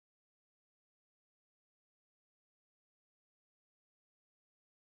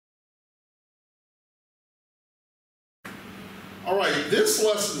All right, this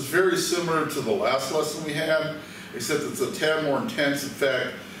lesson is very similar to the last lesson we had, except it's a tad more intense. In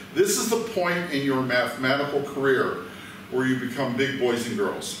fact, this is the point in your mathematical career where you become big boys and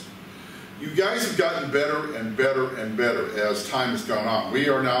girls. You guys have gotten better and better and better as time has gone on. We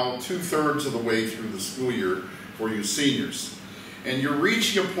are now 2/3 of the way through the school year for you seniors. And you're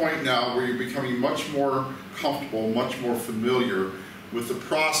reaching a point now where you're becoming much more comfortable, much more familiar with the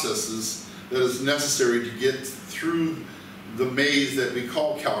processes that is necessary to get through the maze that we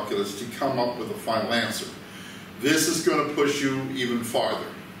call calculus to come up with a final answer. This is going to push you even farther.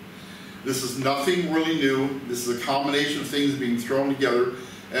 This is nothing really new. This is a combination of things being thrown together,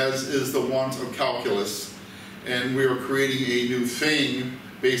 as is the ones of calculus. And we are creating a new thing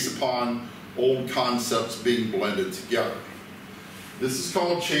based upon old concepts being blended together. This is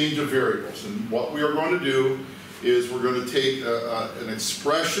called change of variables. And what we are going to do is we're going to take an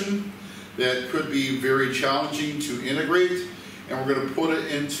expression that could be very challenging to integrate, and we're going to put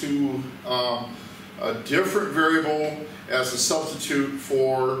it into a different variable as a substitute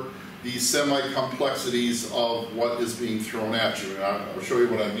for the semi-complexities of what is being thrown at you. And I'll show you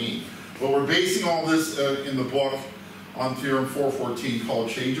what I mean. But we're basing all this in the book on Theorem 414 called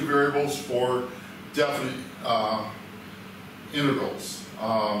change of variables for definite integrals.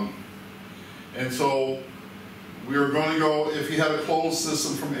 And so we are going to go, if you had a closed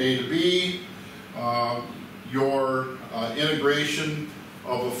system from A to B, your integration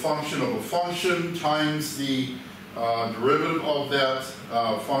of a function times the derivative of that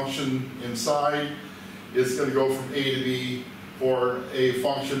function inside is going to go from A to B for a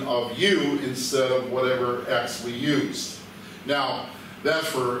function of u instead of whatever x we used. Now, that's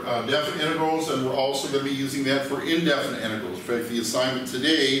for definite integrals, and we're also going to be using that for indefinite integrals. In fact, the assignment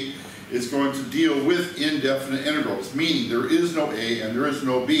today is going to deal with indefinite integrals, meaning there is no a and there is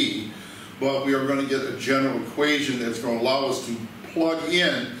no b, but we are going to get a general equation that's going to allow us to plug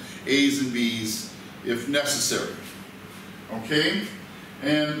in a's and b's if necessary. Okay?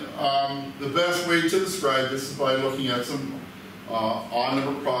 And the best way to describe this is by looking at some odd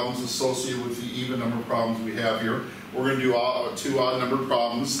number problems associated with the even number problems we have here. We're going to do 2 odd number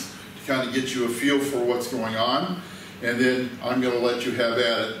problems to kind of get you a feel for what's going on, and then I'm going to let you have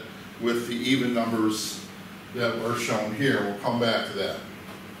at it with the even numbers that were shown here. We'll come back to that.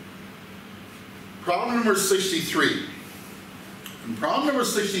 Problem number 63. In problem number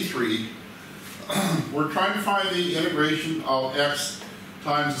 63, we're trying to find the integration of x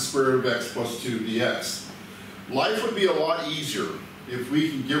times the square root of x plus 2 dx. Life would be a lot easier if we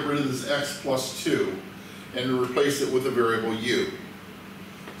can get rid of this x plus 2 and replace it with a variable u.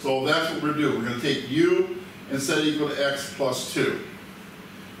 So that's what we're doing. We're going to take u and set it equal to x plus 2.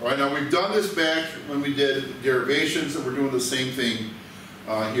 All right, now we've done this back when we did derivations, and we're doing the same thing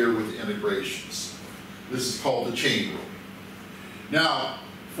here with integrations. This is called the chain rule. Now,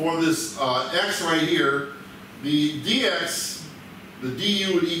 for this x right here, the dx, the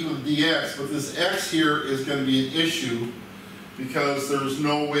du would equal the dx, but this x here is going to be an issue because there's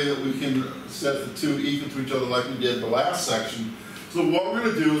no way that we can set the two equal to each other like we did the last section. So what we're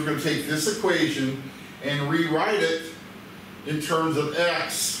going to do is we're going to take this equation and rewrite it in terms of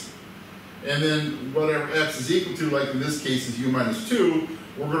x, and then whatever x is equal to, like in this case is u minus 2,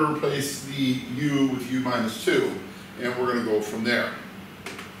 we're going to replace the u with u minus 2, and we're going to go from there.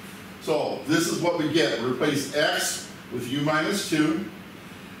 So this is what we get. We replace x with u minus 2.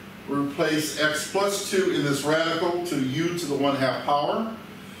 We replace x plus 2 in this radical to u to the 1/2 power.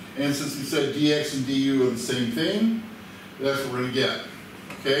 And since we said dx and du are the same thing, that's what we're going to get.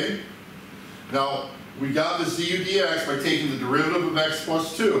 Okay? Now, we got this du dx by taking the derivative of x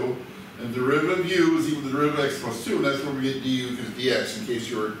plus 2, and the derivative of u is equal to the derivative of x plus 2, and that's where we get du because dx, in case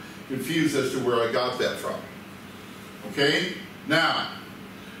you're confused as to where I got that from. Okay? Now,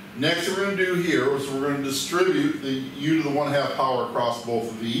 next we're going to do here is we're going to distribute the u to the 1/2 power across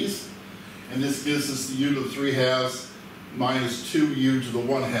both of these, and this gives us the u to the 3/2 minus 2u to the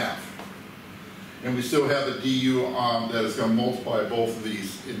 1/2. And we still have the du that is going to multiply both of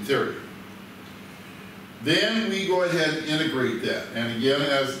these in theory. Then we go ahead and integrate that. And again,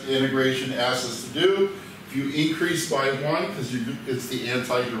 as integration asks us to do, if you increase by 1, because it's the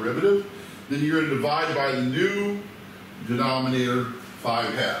antiderivative, then you're going to divide by the new denominator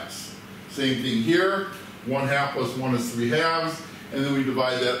 5/2. Same thing here, 1/2 plus 1 is 3/2, and then we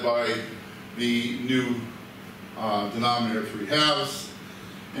divide that by the new denominator 3/2.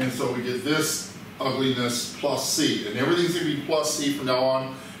 And so we get this ugliness plus c. And everything's going to be plus c from now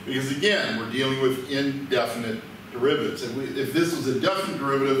on, because again, we're dealing with indefinite derivatives. And if this was a definite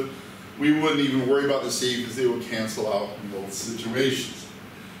derivative, we wouldn't even worry about the c because they would cancel out in both situations.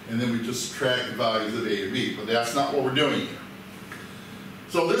 And then we just subtract the values of a to b. But that's not what we're doing here.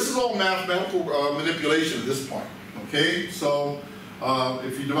 So this is all mathematical manipulation at this point, okay? So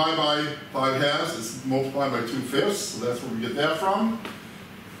if you divide by 5/2, it's multiplied by 2/5, so that's where we get that from.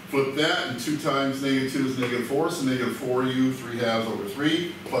 Flip that, and 2 times -2 is -4, so -4u 3/2 over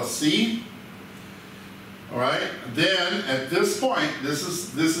 3 plus c. All right, then at this point, this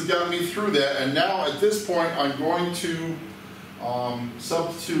has gotten me through that, and now at this point I'm going to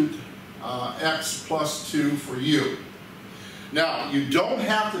substitute x plus 2 for u. Now, you don't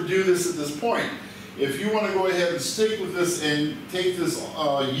have to do this at this point. If you want to go ahead and stick with this and take this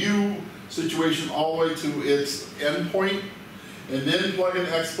u situation all the way to its end point, and then plug in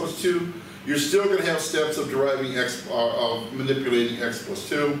x plus 2, you're still going to have steps of deriving x, of manipulating x plus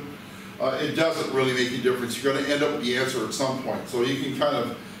 2. It doesn't really make any difference. You're going to end up with the answer at some point. So you can kind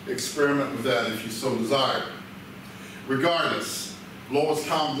of experiment with that if you so desire. Regardless, lowest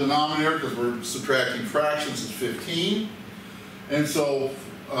common denominator, because we're subtracting fractions, is 15. And so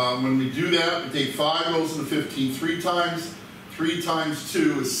when we do that, we take 5 goes into 15 3 times. 3 times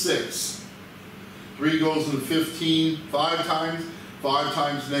 2 is 6. 3 goes into 15 5 times. 5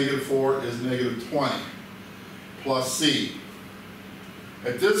 times -4 is -20 plus c.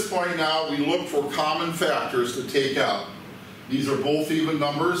 At this point now, we look for common factors to take out. These are both even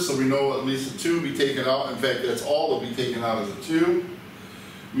numbers, so we know at least a 2 will be taken out. In fact, that's all that will be taken out as a 2.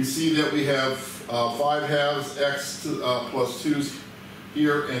 We see that we have 5/2 x plus 2's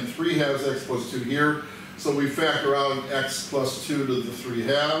here and 3/2 x plus 2 here. So we factor out x plus 2 to the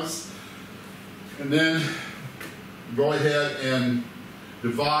 3/2. And then go ahead and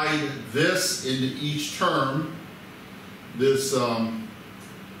divide this into each term. This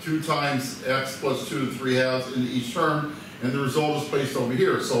 2 times x plus 2 to the 3/2 into each term, and the result is placed over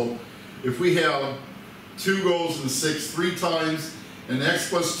here. So if we have 2 goes into 6 3 times, and x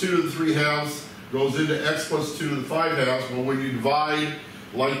plus 2 to the 3/2 goes into x plus 2 to the 5/2, well, when you divide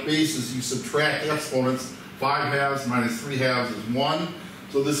like bases, you subtract exponents. 5/2 minus 3/2 is 1.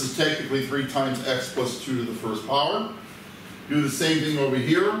 So this is technically 3 times x plus 2 to the first power. Do the same thing over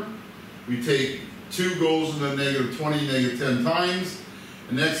here. We take 2 goes into -20, -10 times,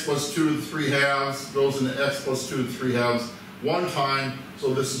 and x plus 2 to the 3/2 goes into x plus 2 to the 3/2 1 time.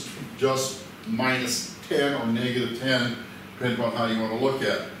 So this is just minus 10 or -10, depending on how you want to look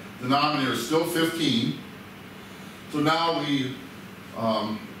at it. The denominator is still 15. So now we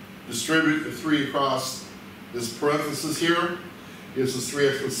distribute the 3 across this parenthesis here. Gives us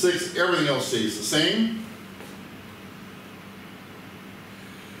 3x plus 6. Everything else stays the same.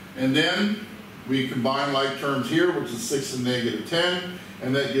 And then we combine like terms here, which is 6 and -10,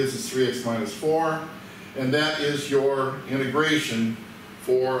 and that gives us 3x minus 4. And that is your integration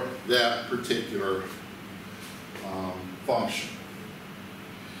for that particular function.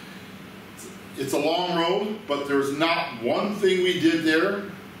 It's a long road, but there's not one thing we did there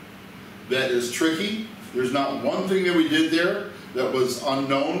that is tricky. There's not one thing that we did there that was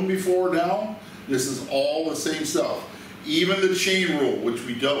unknown before now. This is all the same stuff. Even the chain rule, which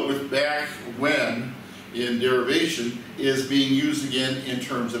we dealt with back when in derivation, is being used again in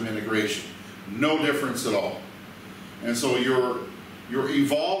terms of integration. No difference at all. And so your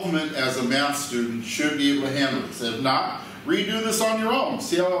involvement as a math student should be able to handle this. If not, redo this on your own.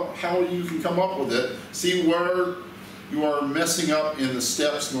 See how you can come up with it. See where you are messing up in the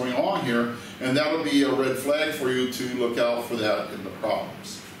steps going on here, and that'll be a red flag for you to look out for that in the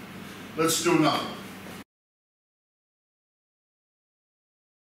problems. Let's do another.